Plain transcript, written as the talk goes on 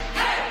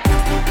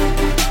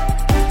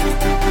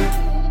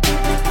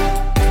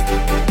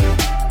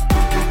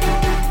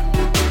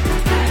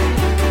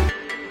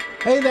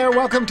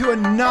welcome to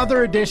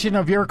another edition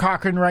of Your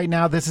Cochrane Right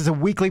Now. This is a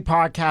weekly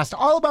podcast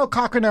all about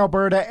Cochrane,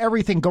 Alberta,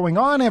 everything going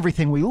on,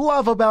 everything we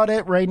love about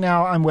it. Right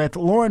now, I'm with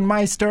Lauren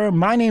Meister.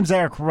 My name's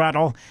Eric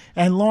Ruddle.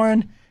 And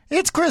Lauren,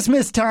 it's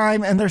Christmas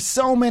time, and there's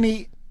so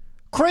many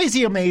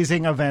crazy,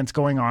 amazing events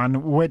going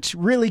on, which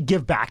really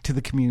give back to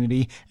the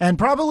community. And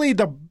probably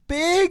the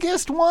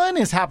biggest one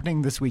is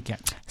happening this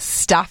weekend.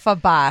 Stuff a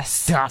Bus.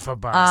 Stuff a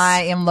Bus.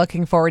 I am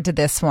looking forward to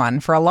this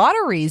one for a lot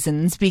of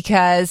reasons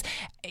because,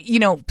 you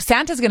know,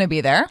 Santa's going to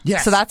be there.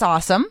 Yes. So that's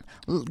awesome.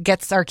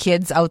 Gets our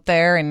kids out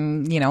there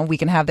and, you know, we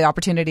can have the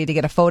opportunity to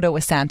get a photo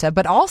with Santa.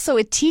 But also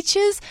it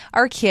teaches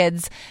our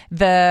kids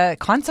the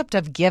concept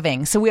of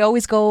giving. So we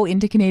always go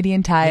into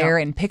Canadian Tire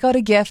and pick out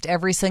a gift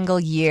every single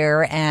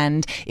year.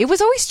 And it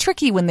was always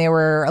tricky when they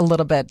were a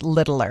little bit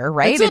littler,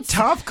 right? It's a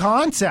tough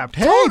concept.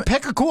 Hey,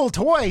 pick a cool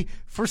toy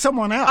for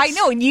someone else. I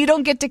know, and you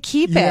don't get to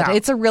keep it. Yeah.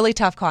 It's a really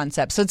tough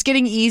concept. So it's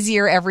getting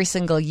easier every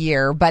single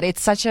year, but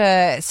it's such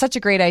a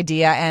great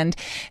idea. And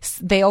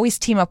they always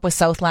team up with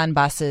Southland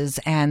Buses,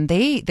 and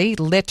they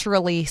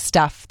literally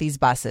stuff these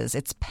buses.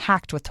 It's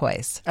packed with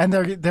toys. And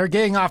they're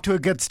getting off to a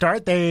good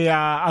start. They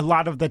a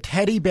lot of the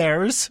teddy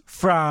bears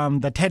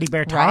from the teddy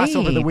bear toss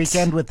over the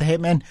weekend with the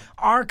Hitmen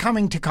are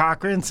coming to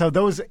Cochrane. So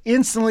those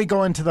instantly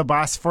go into the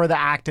bus for the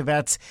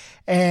Activettes,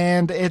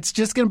 and it's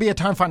just going to be a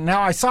ton of fun.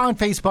 Now, I saw on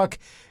Facebook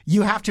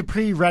you have to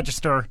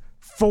pre-register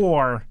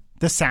for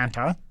the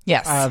Santa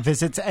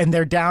visits, and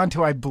they're down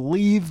to, I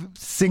believe,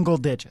 single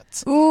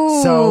digits.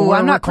 Ooh, so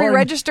I'm not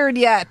pre-registered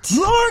yet.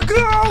 Lord, go!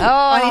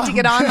 Oh, I need to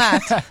get on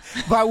that.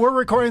 But we're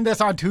recording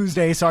this on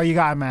Tuesday, so you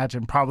got to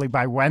imagine probably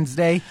by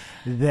Wednesday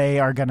they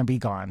are going to be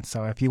gone.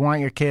 So if you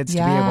want your kids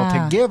to be able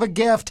to give a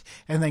gift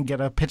and then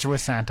get a picture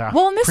with Santa,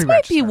 well, and this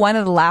might be one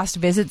of the last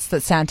visits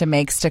that Santa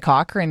makes to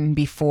Cochrane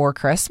before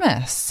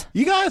Christmas.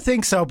 You got to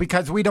think so,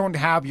 because we don't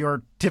have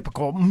your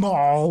typical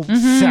mall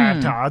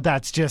Santa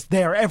that's just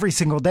there every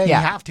single day. You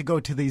have to go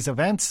to these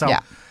events. So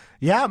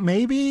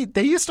maybe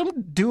they used to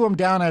do them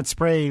down at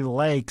Spray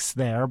Lakes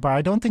there, but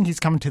I don't think he's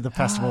coming to the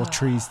Festival of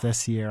Trees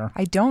this year.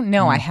 I don't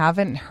know. I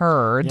haven't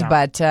heard,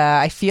 but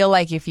I feel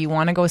like if you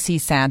want to go see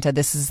Santa,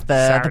 this is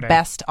the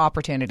best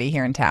opportunity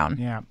here in town.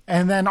 Yeah.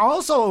 And then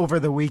also over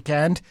the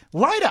weekend,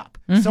 Light Up.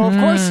 So, of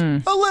course,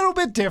 a little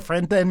bit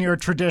different than your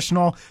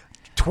traditional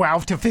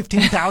 12 to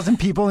 15,000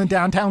 people in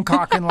downtown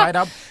Cochrane Light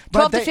Up.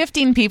 12 to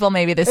 15 people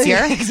maybe this year.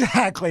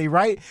 Exactly,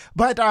 right?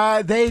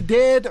 But they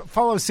did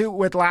follow suit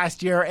with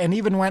last year and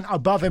even went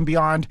above and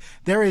beyond.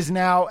 There is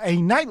now a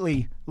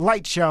nightly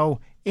light show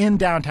in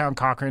downtown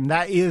Cochrane.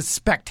 That is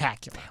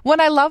spectacular.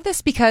 Well, I love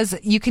this because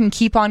you can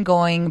keep on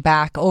going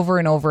back over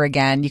and over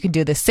again. You can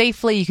do this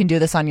safely. You can do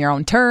this on your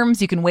own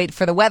terms. You can wait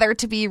for the weather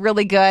to be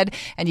really good,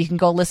 and you can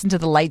go listen to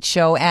the light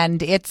show.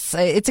 And it's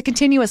a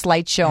continuous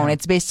light show, and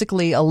it's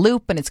basically a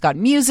loop, and it's got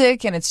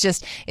music, and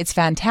it's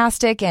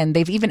fantastic. And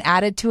they've even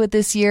added to it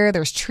this year.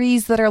 There's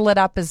trees that are lit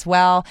up as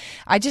well.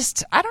 I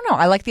don't know.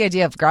 I like the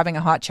idea of grabbing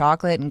a hot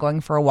chocolate and going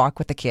for a walk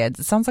with the kids.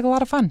 It sounds like a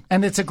lot of fun.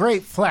 And it's a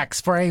great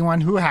flex for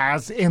anyone who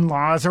has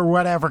in-laws or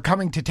whatever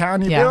coming to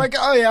town. You'd be like,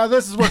 oh yeah,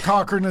 this is what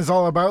Cochrane is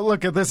all about.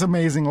 Look at this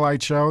amazing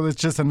light show. It's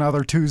just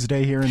another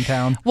Tuesday here in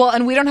town. Well,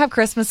 and we don't have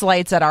Christmas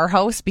lights at our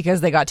house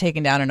because they got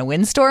taken down in a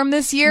windstorm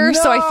this year. No!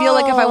 So I feel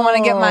like if I want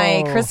to get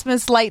my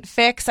Christmas light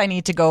fix, I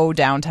need to go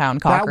downtown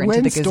Cochrane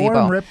to the gazebo. That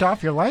windstorm ripped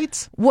off your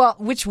lights? Well,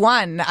 which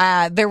one?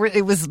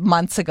 It was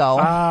months ago.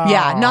 Oh.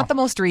 Yeah, not the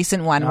most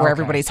recent one where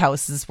everybody's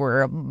houses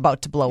were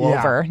about to blow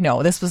over.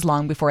 No, this was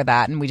long before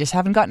that, and we just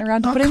haven't gotten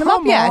around to putting them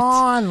up yet. Come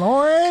on,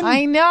 Lauren.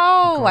 I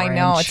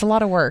know. It's a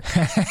lot of work.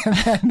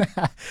 And then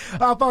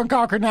up on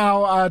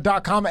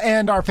CochraneNow.com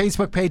and our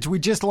Facebook page, we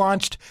just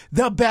launched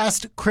the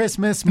best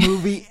Christmas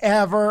movie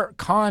ever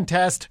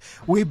contest.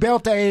 We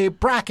built a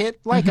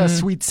bracket, like a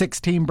Sweet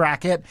 16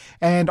 bracket,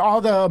 and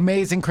all the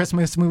amazing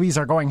Christmas movies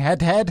are going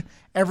head-to-head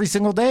every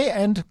single day,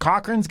 and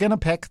Cochrane's going to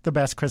pick the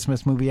best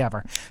Christmas movie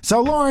ever. So,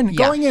 Lauren,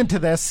 going into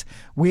this,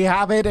 we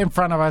have it in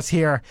front of us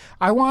here.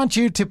 I want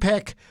you to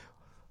pick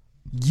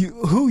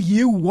who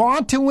you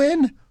want to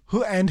win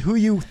and who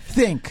you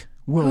think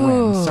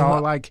will win.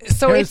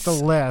 So here's the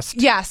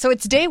list. Yeah, so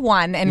it's day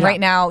one, and right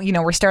now,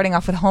 we're starting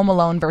off with Home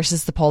Alone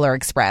versus the Polar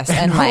Express.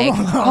 And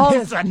Home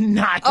Alone is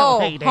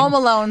annihilating. Home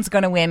Alone's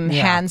going to win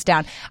hands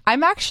down.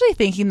 I'm actually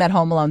thinking that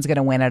Home Alone's going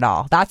to win it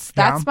all. That's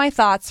my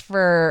thoughts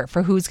for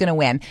who's going to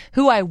win.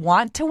 Who I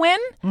want to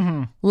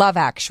win? Love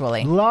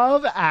Actually.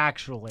 Love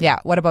Actually. Yeah,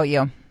 what about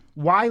you?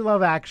 Why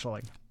Love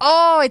Actually?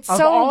 Oh, it's of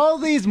so... all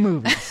these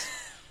movies...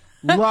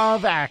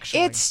 Love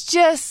Actually. It's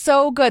just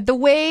so good. The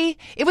way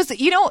it was,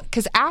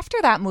 because after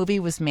that movie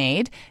was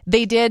made,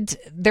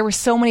 there were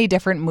so many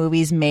different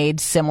movies made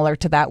similar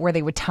to that where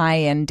they would tie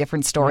in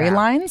different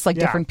storylines,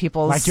 different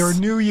people's. Like your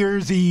New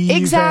Year's Eve.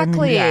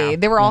 Exactly.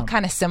 They were all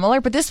kind of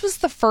similar, but this was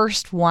the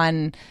first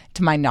one,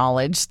 to my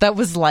knowledge, that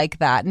was like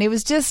that. And it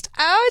was just,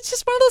 it's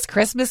just one of those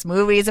Christmas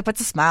movies that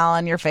puts a smile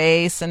on your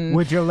face. And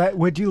would you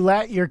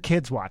let your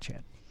kids watch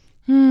it?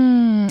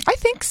 I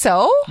think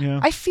so. Yeah.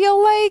 I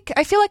feel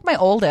like my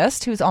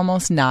oldest, who's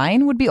almost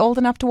 9, would be old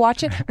enough to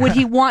watch it. Would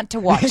he want to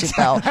watch it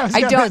though?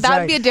 I don't. That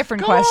would be a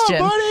different Come on, question.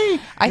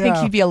 buddy. I think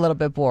Yeah. he'd be a little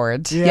bit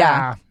bored.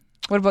 Yeah.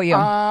 What about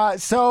you?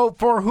 So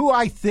for who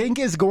I think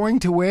is going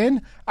to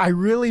win, I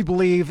really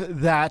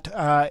believe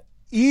that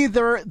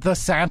either the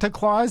Santa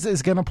Claus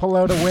is going to pull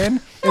out a win.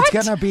 It's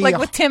going to be like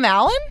with Tim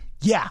Allen?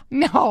 yeah.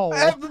 No,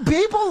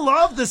 People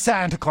love the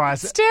Santa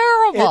Claus. it's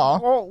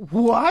terrible.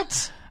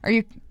 What? Are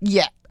you?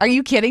 Yeah. Are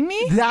you kidding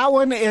me? That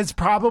one is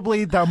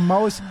probably the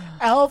most.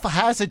 Elf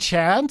has a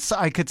chance.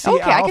 I could see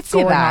Okay, I Elf could see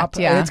going that, up.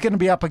 yeah. It's going to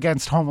be up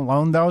against Home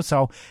Alone though.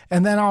 So,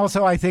 and then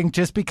also I think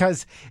just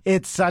because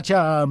it's such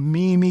a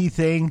memey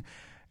thing,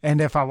 and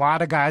if a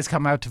lot of guys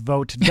come out to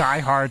vote, Die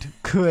Hard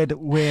could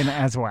win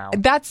as well.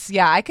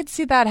 I could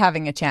see that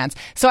having a chance.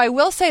 So I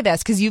will say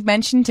this, because you've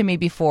mentioned to me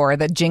before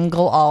that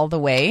Jingle All the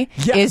Way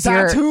Yeah, is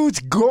that's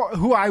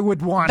who I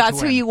would want. That's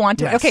to who win. you want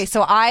to. Yes. Okay,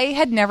 so I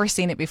had never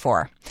seen it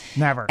before.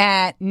 Never.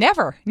 And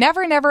never,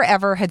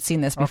 ever had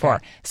seen this before.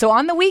 Okay. So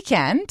on the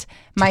weekend,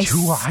 my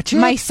you watch it?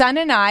 my son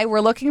and I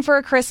were looking for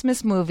a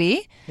Christmas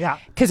movie. Yeah.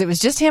 Because it was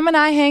just him and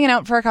I hanging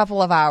out for a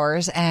couple of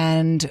hours,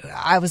 and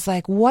I was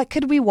like, "What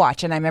could we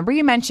watch?" And I remember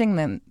you mentioning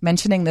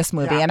this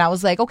movie, Yeah. and I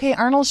was like, "Okay,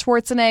 Arnold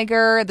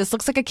Schwarzenegger. This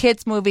looks like a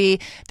kid's movie.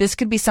 This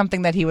could be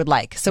something that he would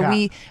like." So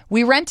Yeah.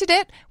 we rented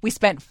it. We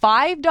spent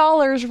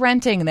 $5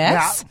 renting this.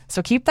 Yeah.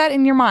 So keep that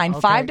in your mind.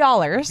 Okay.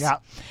 $5. Yeah.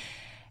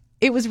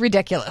 It was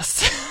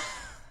ridiculous.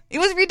 It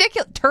was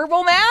ridiculous.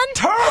 Turbo Man?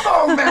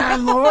 Turbo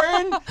Man,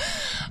 Lauren.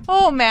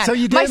 Oh man. So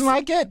you My didn't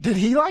like it? Did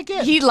he like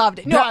it? He loved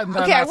it. No, Yeah, okay,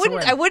 I that's the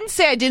wouldn't way. I wouldn't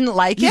say I didn't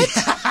like it.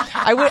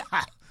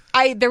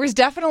 There was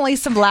definitely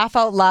some laugh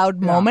out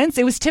loud moments.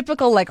 It was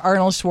typical like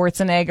Arnold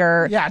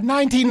Schwarzenegger. Yeah,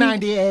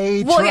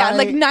 1998. Well, yeah, right?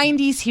 like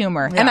 90s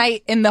humor. Yeah.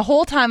 And the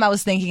whole time I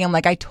was thinking, I'm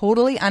like, I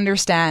totally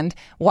understand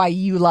why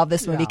you love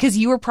this movie. Yeah. Because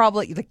you were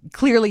probably,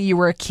 clearly you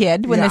were a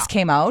kid when Yeah. this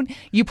came out.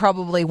 You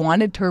probably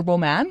wanted Turbo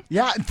Man.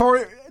 Yeah,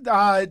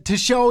 to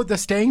show the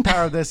staying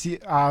power of this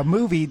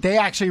movie, they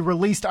actually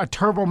released a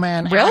Turbo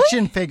Man Really?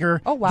 action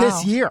figure Oh, wow.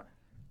 this year.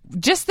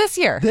 Just this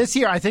year. This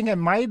year, I think it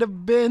might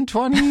have been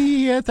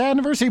 20th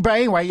anniversary, but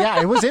anyway, yeah,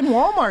 it was in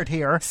Walmart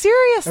here.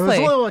 Seriously. It was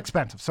a little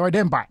expensive, so I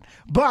didn't buy it.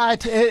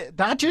 But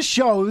that just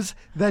shows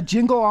that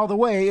Jingle All the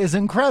Way is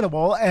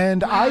incredible,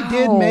 and I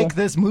did make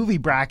this movie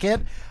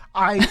bracket.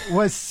 I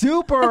was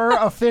super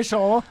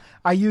official.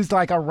 I used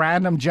like a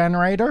random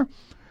generator.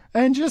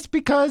 And just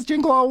because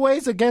Jingle All the Way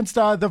is against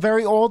the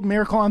very old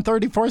Miracle on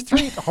 34th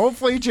Street,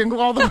 hopefully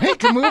Jingle All the Way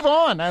can move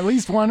on at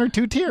least 1 or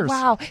 2 tiers.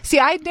 Wow. See,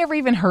 I'd never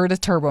even heard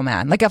of Turbo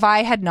Man. Like, if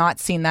I had not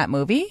seen that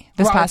movie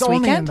this Well, past it's only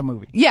weekend. in the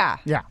movie. Yeah.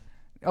 Yeah.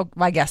 Oh,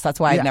 I guess that's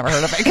why I'd Yeah. never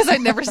heard of it, because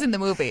I'd never seen the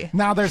movie.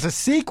 Now there's a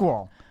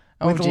sequel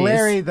with geez.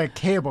 Larry the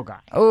Cable Guy.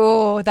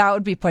 Oh, that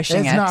would be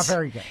pushing It's it. not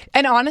very good.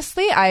 And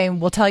honestly, I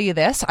will tell you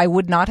this. I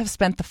would not have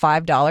spent the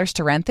 $5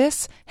 to rent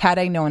this had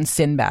I known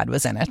Sinbad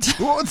was in it.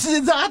 Well, see,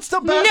 that's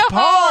the best No!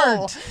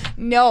 part.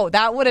 No,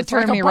 that would have It's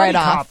like turned a me right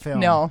buddy cop off. film.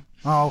 No.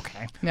 Oh,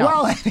 okay. No.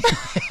 Well, anyway,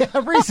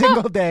 every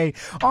single day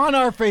on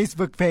our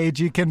Facebook page,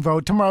 you can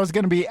vote. Tomorrow's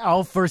going to be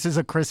Elf versus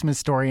A Christmas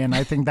Story, and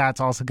I think that's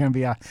also going to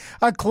be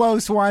a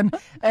close one.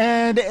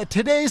 And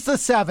today's the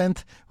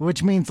 7th,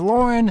 which means,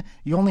 Lauren,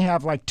 you only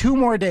have like 2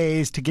 more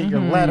days to get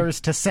your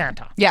letters to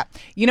Santa. Yeah.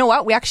 You know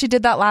what? We actually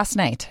did that last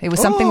night. It was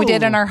something we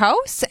did in Oh. our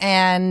house,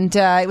 and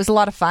it was a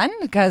lot of fun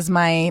because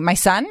my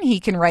son,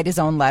 he can write his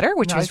own letter,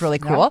 which was Nice. really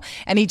Yeah. cool.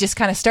 And he just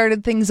kind of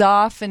started things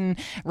off and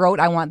wrote,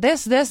 I want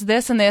this, and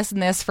this,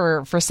 and this for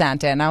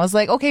Santa. And I was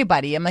like, okay,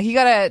 buddy. I'm like, you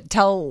got to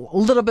tell a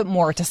little bit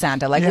more to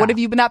Santa. Like, Yeah. what have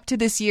you been up to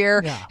this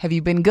year? Yeah. Have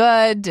you been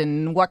good?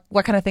 And what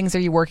kind of things are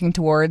you working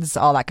towards?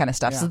 All that kind of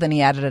stuff. Yeah. So then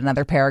he added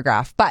another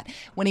paragraph. But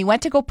when he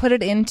went to go put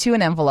it into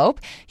an envelope,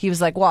 he was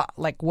like, what,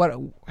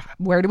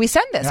 where do we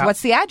send this? Yeah.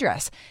 What's the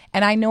address?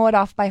 And I know it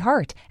off by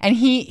heart. And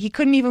he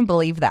couldn't even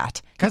believe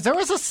that. Because there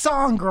was a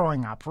song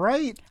growing up,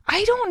 right?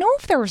 I don't know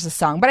if there was a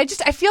song, but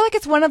I feel like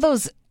it's one of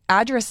those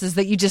addresses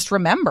that you just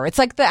remember. It's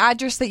like the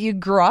address that you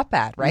grew up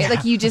at, right? Yeah.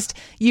 Like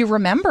you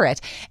remember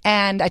it.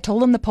 And I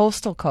told him the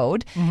postal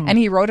code and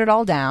he wrote it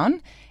all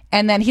down,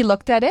 and then he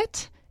looked at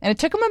it, and it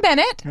took him a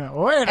minute. Yeah,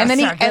 wait a and then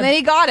second.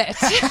 he got it.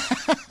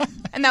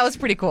 And that was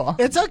pretty cool.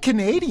 It's a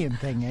Canadian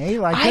thing, eh?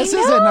 Like, I this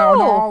isn't know.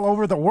 known all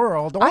over the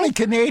world. Only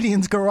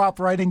Canadians grow up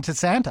writing to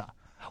Santa.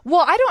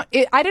 Well,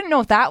 I didn't know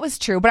if that was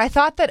true, but I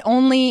thought that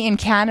only in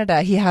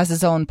Canada he has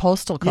his own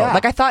postal code. Yeah.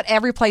 Like, I thought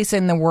every place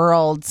in the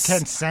world.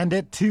 Can send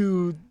it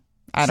to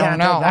I don't Santa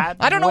know. that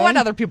I don't know what way.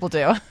 other people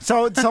do.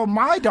 So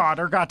my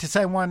daughter got to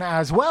send one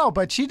as well,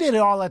 but she did it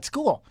all at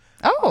school.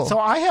 Oh. So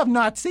I have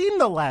not seen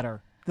the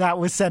letter that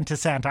was sent to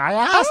Santa. I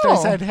asked her, I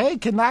Oh. said, hey,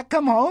 can that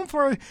come home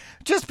for,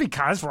 just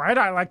because, right?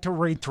 I like to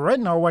read through it,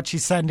 know what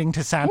she's sending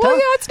to Santa. Well,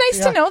 yeah, it's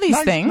nice to know these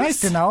nice, things. Nice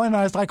to know. And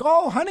I was like,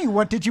 oh, honey,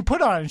 what did you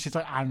put on it? And she's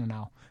like, I don't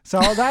know. So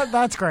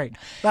that's great.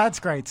 That's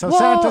great. So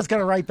Santa's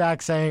going to write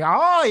back saying,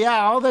 oh,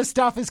 yeah, all this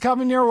stuff is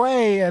coming your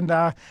way. And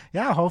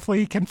hopefully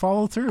he can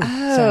follow through.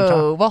 Oh,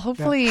 Santa. well,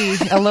 hopefully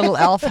a little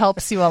elf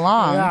helps you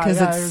along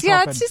because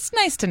it's just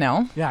nice to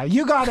know. Yeah,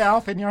 you got an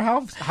elf in your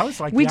house?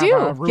 Like we you do.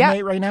 Have a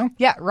roommate right now?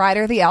 Yeah,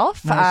 Ryder the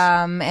elf.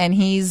 Nice. And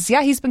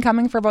he's been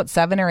coming for about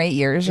 7 or 8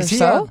 years Is or he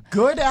so. a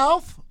good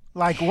elf?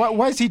 Like,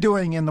 what is he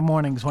doing in the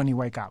mornings when you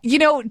wake up?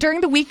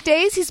 During the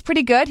weekdays, he's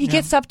pretty good. He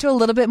gets up to a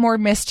little bit more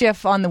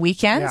mischief on the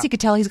weekends. Yeah. You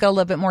could tell he's got a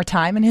little bit more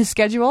time in his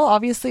schedule,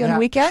 obviously, on the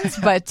weekends.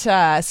 But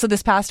so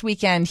this past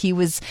weekend,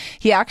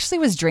 he actually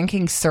was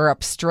drinking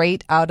syrup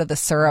straight out of the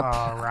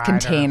syrup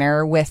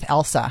container with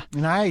Elsa.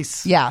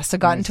 Nice. Yeah, so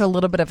got into a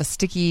little bit of a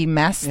sticky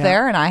mess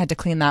there, and I had to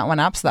clean that one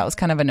up, so that was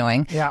kind of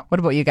annoying. Yeah.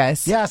 What about you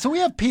guys? Yeah, so we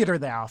have Peter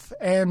the elf,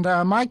 and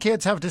my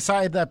kids have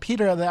decided that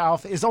Peter the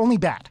elf is only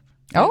bad.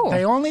 Oh.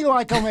 They only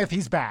like him if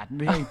he's bad.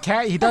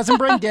 He doesn't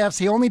bring gifts.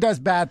 He only does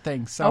bad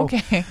things. So,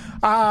 okay.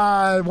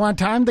 One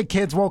time the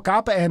kids woke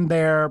up and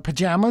their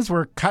pajamas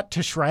were cut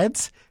to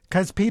shreds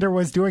because Peter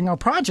was doing a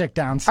project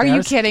downstairs. Are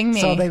you kidding me?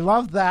 So they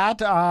loved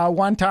that.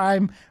 One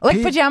time...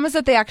 pajamas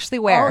that they actually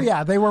wear. Oh,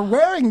 yeah. They were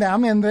wearing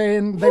them and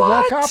then they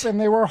woke up and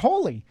they were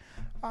holy.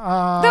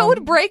 That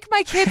would break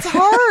my kids'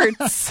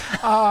 hearts.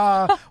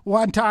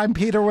 One time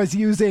Peter was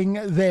using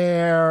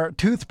their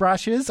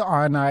toothbrushes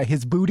on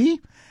his booty.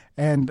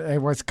 And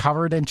it was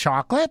covered in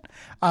chocolate.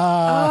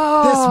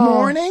 This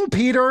morning,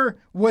 Peter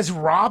was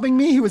robbing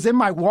me. He was in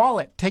my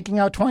wallet, taking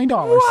out $20.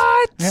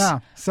 What? Yeah.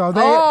 So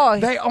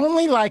they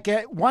only like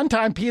it. One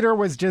time, Peter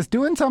was just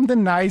doing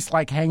something nice,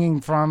 like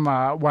hanging from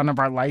one of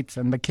our lights.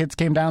 And the kids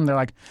came down. They're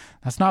like,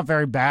 that's not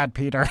very bad,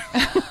 Peter.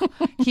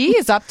 He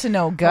is up to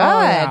no good.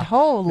 Oh, yeah.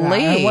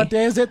 Holy. Yeah. And what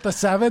day is it? The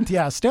 7th?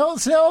 Yeah.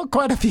 Still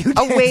quite a few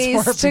days a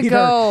ways for to Peter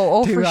go.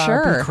 Oh, for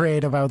sure. Be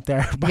creative out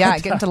there. But,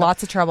 get into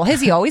lots of trouble. Has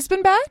he always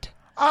been bad?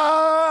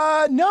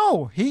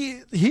 No.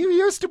 He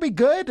used to be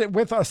good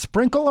with a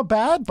sprinkle of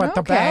bad, but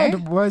the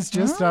bad was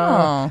just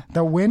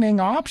the winning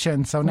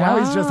option. So now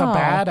he's just a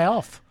bad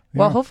elf.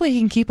 Well, hopefully he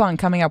can keep on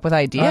coming up with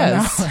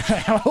ideas.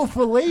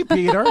 Hopefully,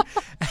 Peter.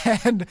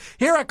 And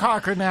here at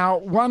Cochrane now,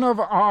 one of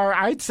our,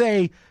 I'd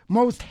say,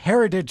 most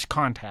heritage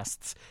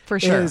contests for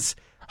sure is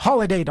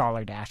Holiday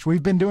Dollar Dash.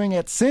 We've been doing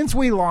it since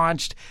we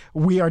launched.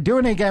 We are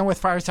doing it again with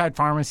Fireside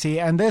Pharmacy,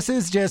 and this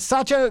is just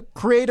such a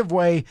creative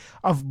way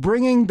of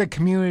bringing the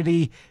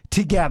community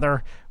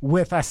together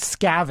with a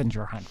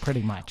scavenger hunt,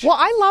 pretty much. Well,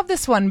 I love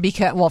this one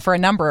for a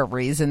number of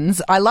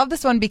reasons. I love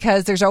this one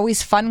because there's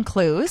always fun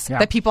clues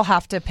that people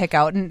have to pick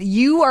out, and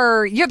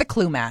you're the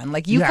clue man.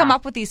 Like, you come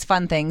up with these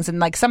fun things, and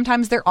like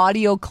sometimes they're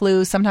audio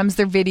clues, sometimes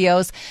they're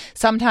videos,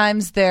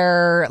 sometimes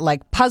they're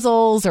like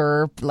puzzles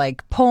or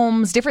like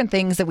poems, different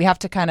things that we have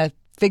to kind of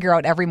figure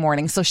out every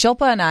morning. So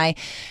Shilpa and I,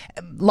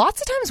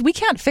 lots of times we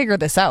can't figure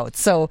this out.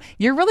 So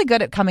you're really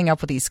good at coming up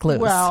with these clues.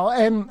 Well,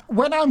 and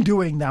when I'm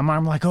doing them,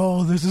 I'm like,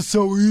 oh, this is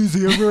so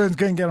easy. Everyone's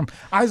going to get them.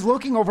 I was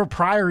looking over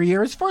prior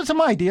years for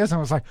some ideas and I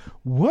was like,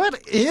 what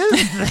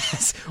is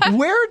this?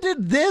 Where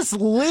did this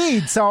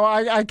lead? So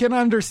I can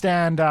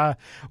understand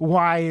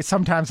why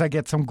sometimes I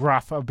get some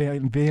gruff of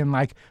being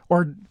like,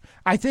 or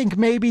I think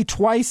maybe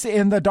twice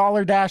in the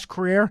Dollar Dash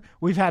career,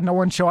 we've had no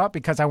one show up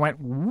because I went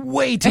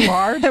way too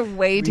hard.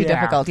 Way too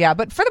difficult, yeah.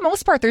 But for the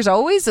most part, there's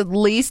always at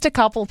least a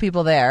couple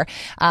people there.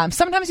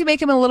 Sometimes you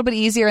make them a little bit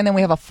easier and then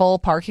we have a full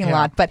parking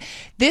lot. But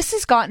this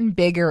has gotten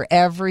bigger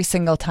every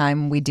single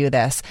time we do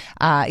this.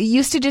 It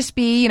used to just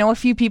be, a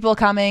few people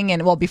coming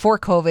and, before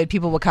COVID,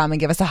 people would come and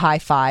give us a high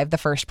five, the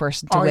first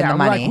person to win the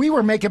money. Like we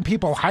were making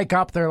people hike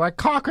up there like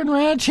Cochrane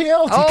Ranch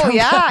Hill.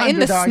 In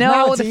the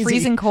snow, the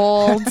freezing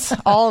cold,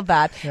 all of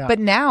that. Yeah. But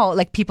now,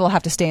 like, people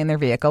have to stay in their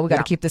vehicle. We got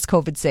to keep this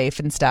COVID safe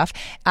and stuff.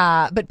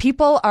 But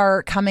people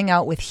are coming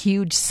out with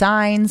huge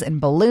signs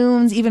and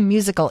balloons, even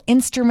musical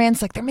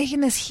instruments. Like, they're making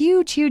this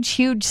huge, huge,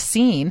 huge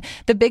scene.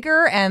 The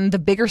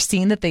bigger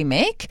scene that they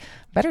make,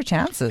 better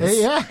chances.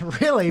 Yeah,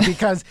 really,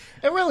 because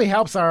it really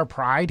helps our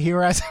pride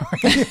here as a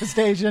radio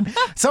station.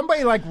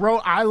 Somebody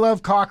wrote "I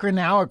love Cochrane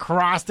now"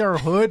 across their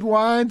hood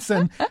once,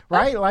 and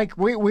right,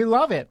 we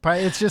love it.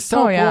 But it's just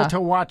so cool to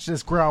watch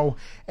this grow,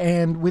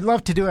 and we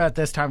love to do it at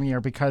this time of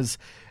year because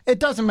it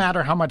doesn't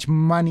matter how much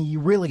money you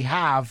really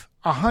have.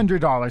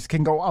 $100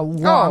 can go a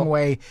long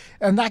way,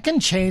 and that can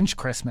change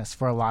Christmas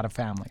for a lot of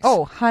families.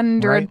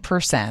 100%.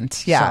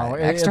 Right? Yeah, so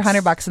extra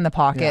 $100 in the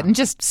pocket and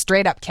just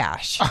straight up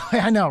cash.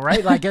 I know,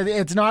 right? Like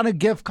it's not a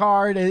gift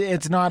card.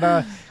 It's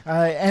not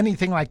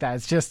anything like that.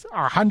 It's just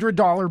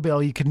 $100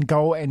 bill you can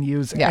go and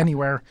use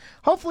anywhere.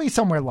 Hopefully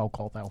somewhere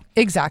local, though.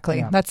 Exactly.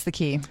 Yeah. That's the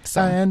key.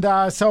 So.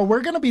 And so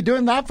we're going to be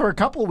doing that for a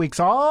couple of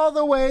weeks, all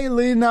the way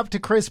leading up to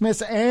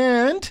Christmas.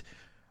 And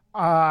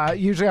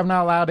usually I'm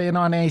not allowed in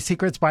on any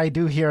secrets, but I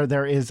do hear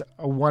there is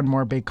one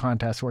more big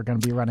contest we're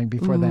going to be running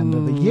before the end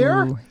of the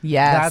year.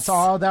 Yes. That's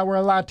all that we're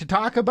allowed to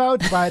talk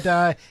about,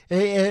 but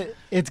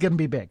it's going to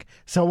be big.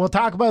 So we'll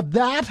talk about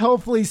that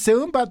hopefully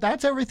soon, but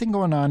that's everything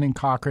going on in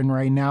Cochrane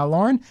right now.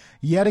 Lauren,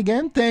 yet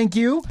again, thank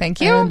you. Thank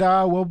you. And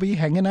we'll be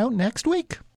hanging out next week.